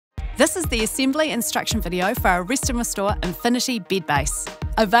This is the assembly instruction video for our Rest and Restore Infinity bed base,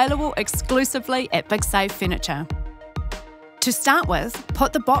 available exclusively at Big Save Furniture. To start with,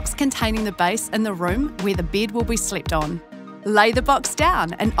 put the box containing the base in the room where the bed will be slept on. Lay the box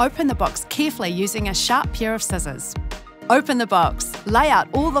down and open the box carefully using a sharp pair of scissors. Open the box, lay out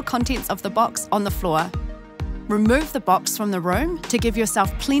all the contents of the box on the floor. Remove the box from the room to give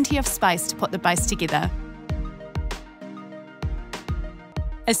yourself plenty of space to put the base together.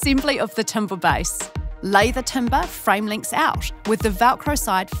 Assembly of the timber base. Lay the timber frame lengths out, with the Velcro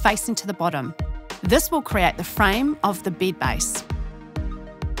side facing to the bottom. This will create the frame of the bed base.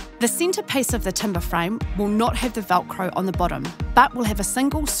 The centre piece of the timber frame will not have the Velcro on the bottom, but will have a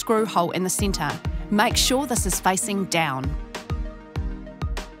single screw hole in the centre. Make sure this is facing down.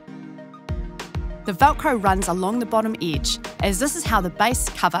 The Velcro runs along the bottom edge, as this is how the base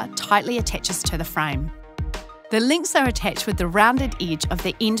cover tightly attaches to the frame. The links are attached with the rounded edge of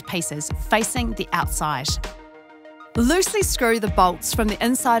the end pieces facing the outside. Loosely screw the bolts from the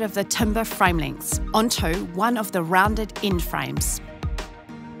inside of the timber frame lengths onto one of the rounded end frames.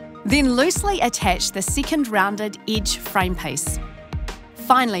 Then loosely attach the second rounded edge frame piece.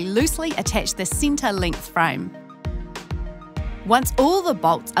 Finally, loosely attach the centre length frame. Once all the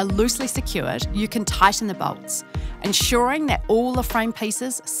bolts are loosely secured, you can tighten the bolts, ensuring that all the frame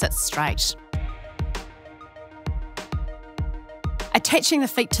pieces sit straight. Attaching the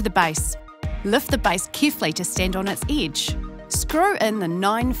feet to the base. Lift the base carefully to stand on its edge. Screw in the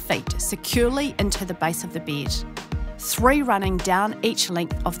 9 feet securely into the base of the bed, 3 running down each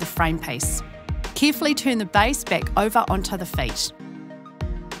length of the frame piece. Carefully turn the base back over onto the feet.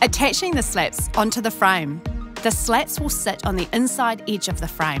 Attaching the slats onto the frame. The slats will sit on the inside edge of the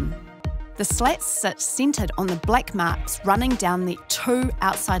frame. The slats sit centred on the black marks running down the 2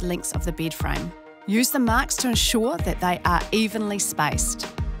 outside lengths of the bed frame. Use the marks to ensure that they are evenly spaced.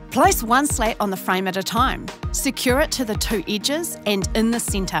 Place 1 slat on the frame at a time. Secure it to the 2 edges and in the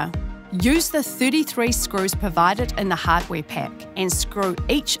centre. Use the 33 screws provided in the hardware pack and screw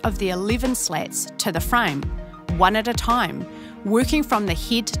each of the 11 slats to the frame, one at a time, working from the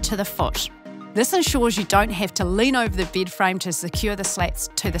head to the foot. This ensures you don't have to lean over the bed frame to secure the slats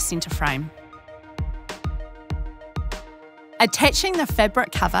to the centre frame. Attaching the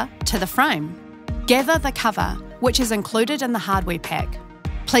fabric cover to the frame. Gather the cover, which is included in the hardware pack.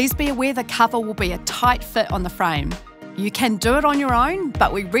 Please be aware the cover will be a tight fit on the frame. You can do it on your own,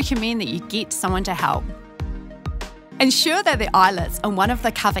 but we recommend that you get someone to help. Ensure that the eyelets on one of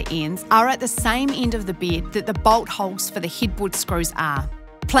the cover ends are at the same end of the bed that the bolt holes for the headboard screws are.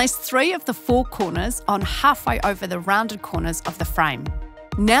 Place 3 of the 4 corners on halfway over the rounded corners of the frame.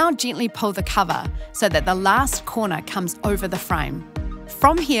 Now gently pull the cover so that the last corner comes over the frame.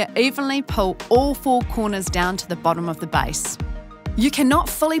 From here, evenly pull all 4 corners down to the bottom of the base. You cannot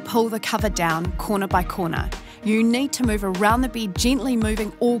fully pull the cover down corner by corner. You need to move around the bed, gently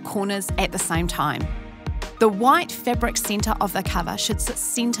moving all corners at the same time. The white fabric centre of the cover should sit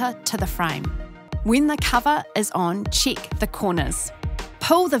centre to the frame. When the cover is on, check the corners.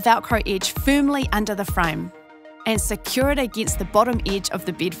 Pull the Velcro edge firmly under the frame and secure it against the bottom edge of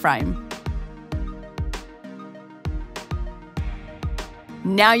the bed frame.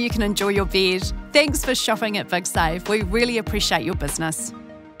 Now you can enjoy your bed. Thanks for shopping at Big Save. We really appreciate your business.